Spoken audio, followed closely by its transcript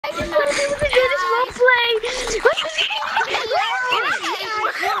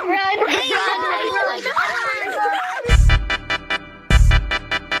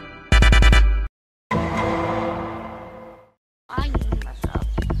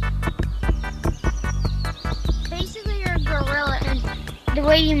Basically, you're a gorilla, and the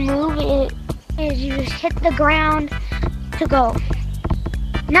way you move it is you just hit the ground to go.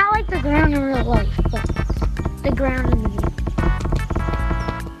 Not like the ground in real life, but the ground in the game.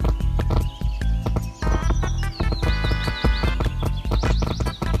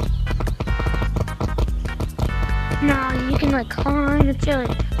 No, you can like climb the chili.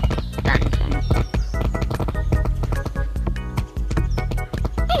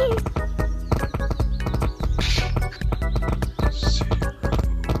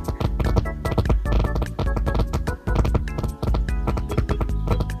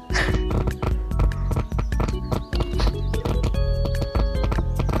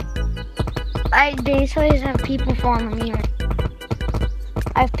 I basically just have people following me.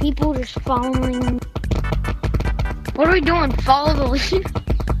 I have people just following me. What are we doing? Follow the lead?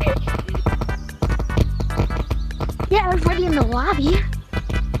 Yeah, everybody in the lobby.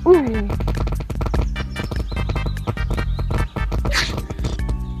 Ooh.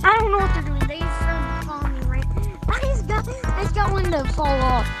 I don't know what they're doing. They just started following me, right? I just got one to fall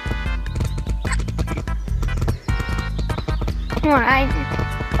off. Come on, I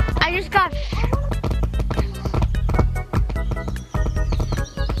just got...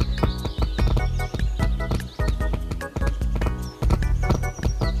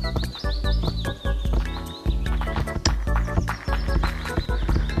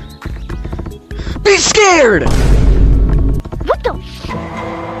 Be scared! What the?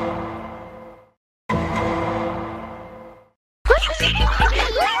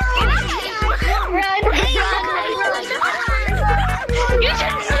 Run! You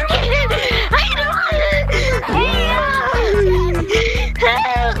just scared! I know!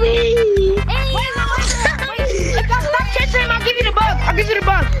 Help me! Wait! Stop chasing him! I'll give you the bug! I'll give you the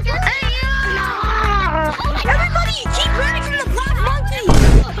bug! Everybody, keep running from the black monkey!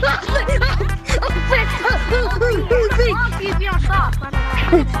 If you don't stop.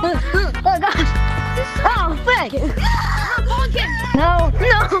 Oh gosh. Oh, fake. No. Oh,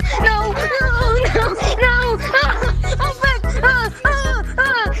 fake.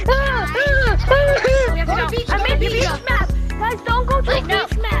 I made the beach map. Guys, don't go to the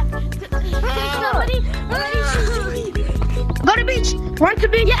beach map. Go to beach. Run to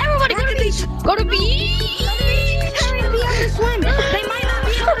beach. Yeah, everybody go to beach. Go to beach. Hurry, be able to swim. They might not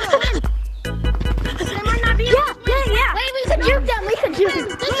be able to swim. Yeah. Wait, we can juke them.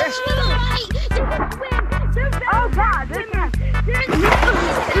 Oh God, they're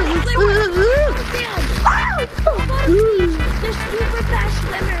super fast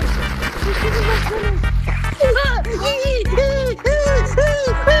swimmers. They're super fast swimmers.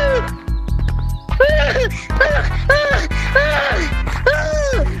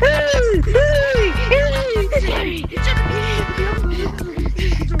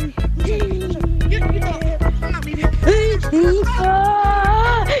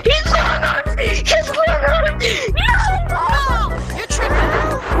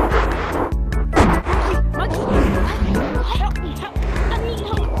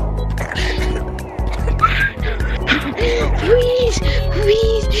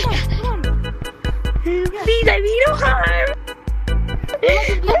 Please, I need no harm.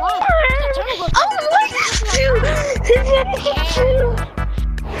 Oh, what is this too?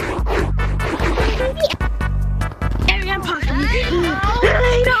 Everyone talking.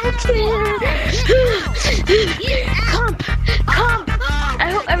 I don't care. Comp. I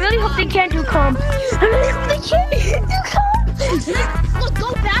really hope they can't do comp. I really hope they can't do comp. Look, go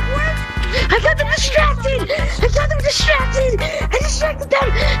backwards. I got them distracted. I distracted them.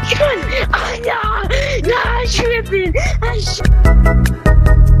 Come on. Oh, no, I'm tripping.